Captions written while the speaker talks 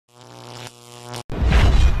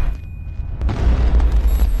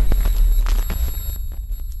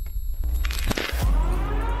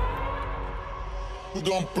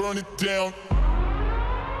gon' burn it down.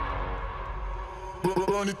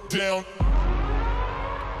 Burn it down.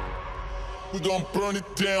 We gon' burn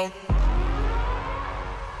it down.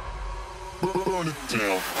 Burn it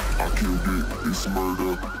down. I killed it, it's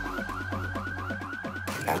murder.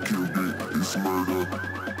 I killed it, it's murder.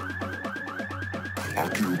 I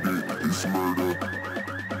killed it, it's murder.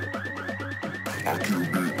 I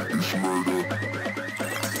killed it, it's murder.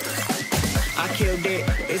 I killed it,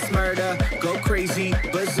 it's murder, go crazy,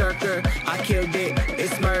 berserker. I killed it,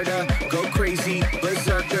 it's murder, go crazy,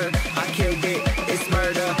 berserker. I killed it, it's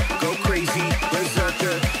murder, go crazy,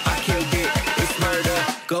 berserker. I killed it, it's murder,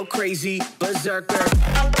 go crazy, berserker.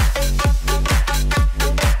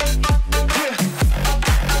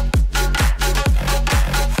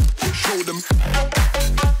 Show them.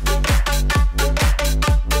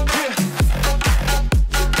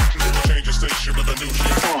 Change the station with a new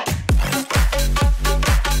shit.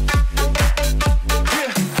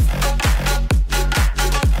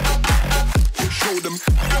 Show them.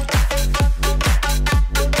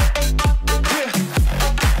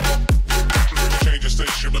 Change the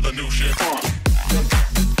station with a new shit.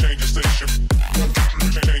 Change the station.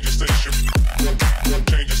 Change the station.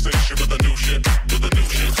 Change the station with a new shit. With a new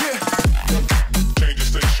shit. Change the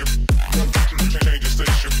station. Change the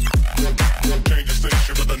station. Change the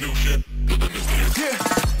station with a new shit. With a new shit.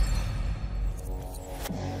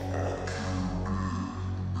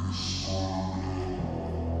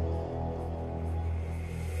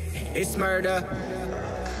 It's murder.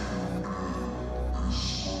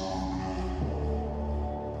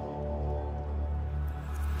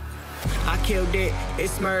 I killed it,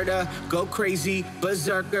 it's murder, go crazy,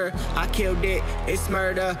 berserker. I killed it, it's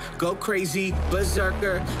murder, go crazy,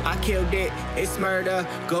 berserker. I killed it, it's murder,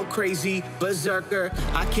 go crazy, berserker.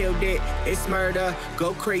 I killed it, it's murder,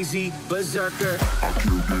 go crazy, berserker. I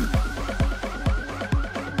killed it.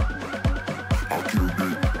 I killed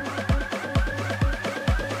it.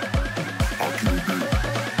 I killed it.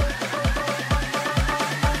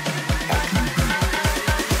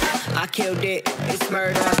 I killed it, it's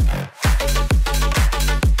murder.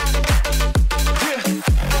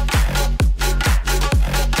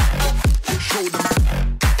 Show them.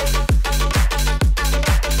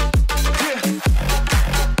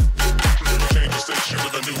 Change the station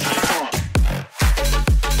with a new shit.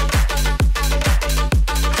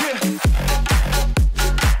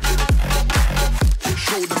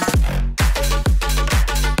 Show them.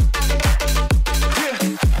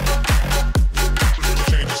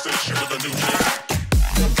 Change the station with a new shit.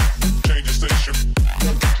 Change the station.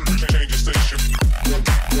 Change the station.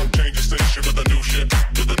 Change the station with a new shit.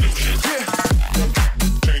 With a new shit.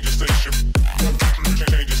 Change the station.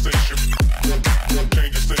 Change the station.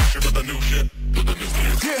 Change the station with a new shit. With a new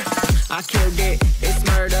shit. I killed it, it's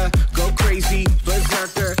murder, go crazy,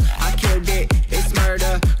 berserker. I killed it, it's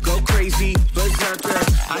murder, go crazy, berserker.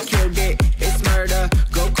 I killed it, it's murder,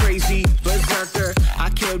 go crazy, berserker. I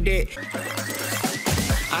killed it.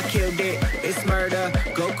 I killed it, it's murder,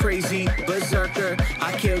 go crazy, berserker.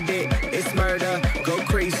 I killed it, it's murder, go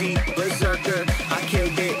crazy, berserker. I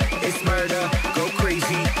killed it, it's murder, go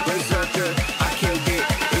crazy, berserker. I killed it,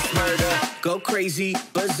 it's murder, go crazy,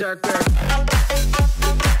 berserker.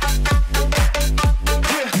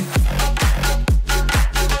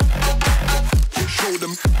 Show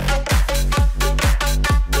them.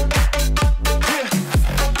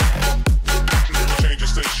 Change the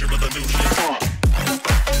station with a new shit.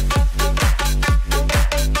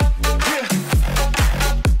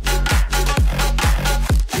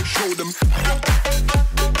 Show them.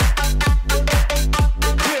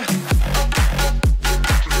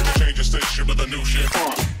 Change the station with a new shit.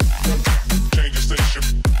 Change the station.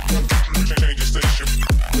 Change the station.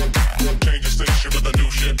 Change the station with a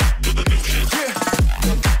new shit. With a new shit.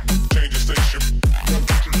 Change the station.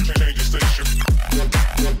 Change the station.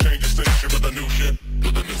 Change the station with a new shit.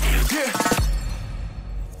 With a new shit.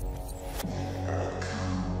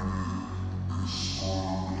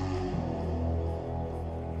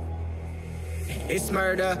 It's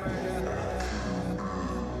murder.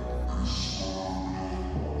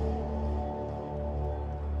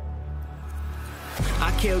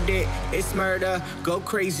 I killed it, it's murder, go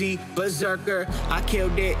crazy, berserker. I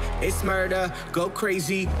killed it, it's murder, go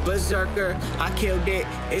crazy, berserker. I killed it,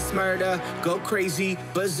 it's murder, go crazy,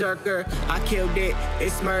 berserker. I killed it,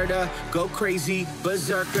 it's murder, go crazy,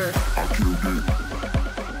 berserker. I killed it.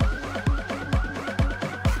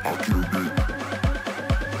 I killed it.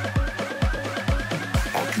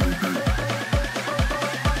 I killed it.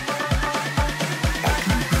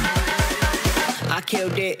 I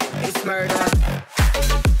killed it, it's murder.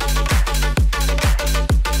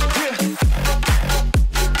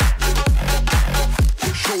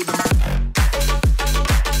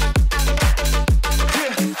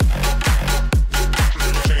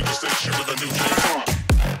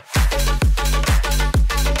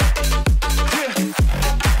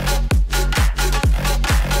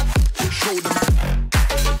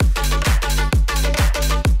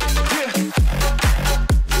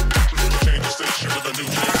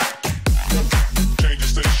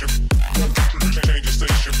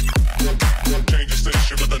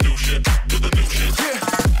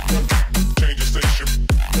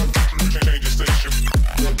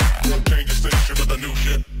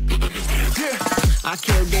 I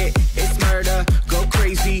killed it, it's murder, go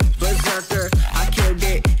crazy, berserker. I killed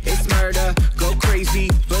it, it's murder, go crazy,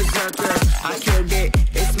 berserker. I killed it,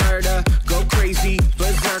 it's murder, go crazy,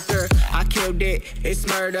 berserker. I killed it, it's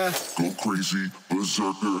murder. Go crazy,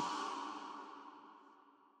 berserker.